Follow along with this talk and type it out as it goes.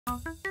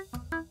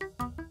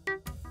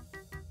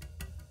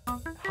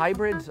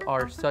Hybrids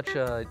are such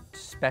a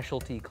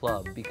specialty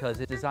club because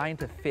it's designed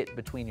to fit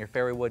between your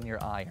fairway wood and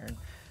your iron.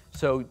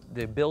 So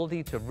the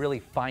ability to really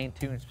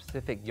fine-tune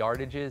specific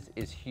yardages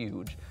is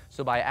huge.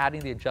 So by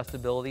adding the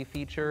adjustability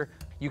feature,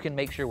 you can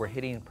make sure we're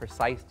hitting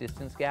precise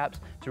distance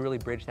gaps to really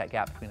bridge that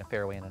gap between a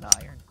fairway and an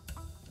iron.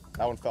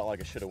 That one felt like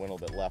it should have went a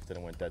little bit left and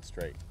it went dead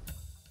straight.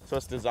 So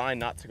it's designed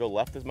not to go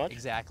left as much?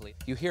 Exactly.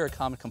 You hear a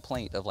common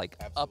complaint of like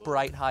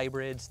upright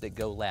hybrids that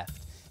go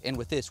left. And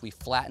with this, we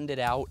flattened it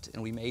out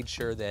and we made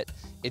sure that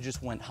it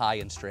just went high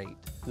and straight.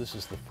 This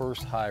is the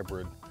first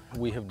hybrid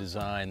we have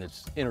designed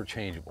that's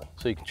interchangeable.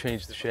 So you can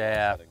change the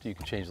shaft, you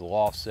can change the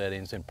loft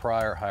settings. In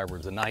prior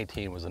hybrids, the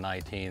 19 was a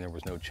 19. There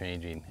was no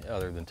changing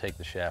other than take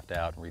the shaft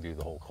out and redo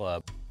the whole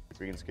club.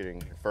 Green's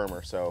getting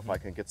firmer, so if I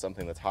can get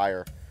something that's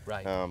higher,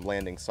 Right.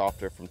 Landing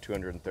softer from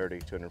 230,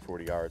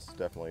 240 yards,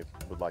 definitely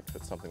would like to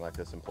put something like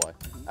this in play.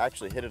 I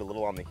actually hit it a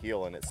little on the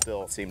heel and it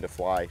still seemed to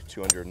fly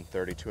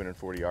 230,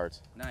 240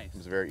 yards. Nice. It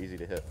was very easy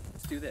to hit.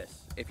 Let's do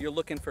this. If you're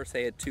looking for,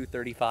 say, a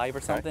 235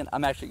 or something,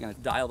 I'm actually going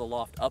to dial the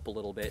loft up a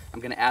little bit. I'm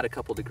going to add a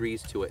couple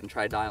degrees to it and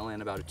try dialing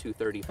in about a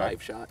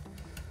 235 shot.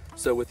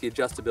 So with the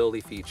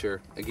adjustability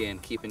feature, again,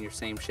 keeping your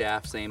same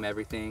shaft, same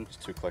everything.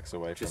 Just 2 clicks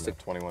away Just from a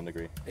 21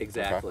 degree.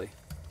 Exactly. Okay.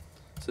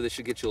 So this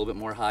should get you a little bit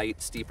more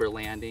height, steeper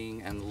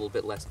landing, and a little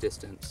bit less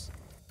distance.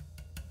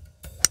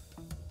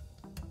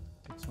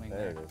 Good swing there.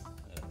 There it is.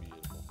 That's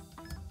beautiful.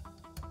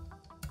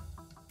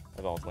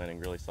 That ball's landing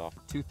really soft.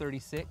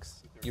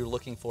 236, you're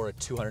looking for a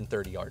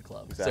 230-yard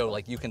club. Exactly. So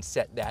like you can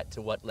set that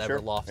to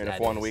whatever loft and that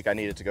if one is. week I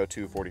needed to go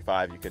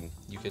 245,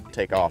 you could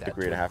take make off that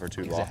degree and a half or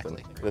 2 exactly.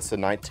 loft. And this is a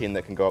 19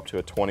 that can go up to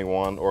a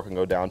 21 or can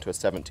go down to a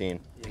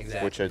 17,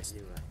 Exactly. which is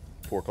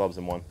 4 clubs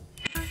in one.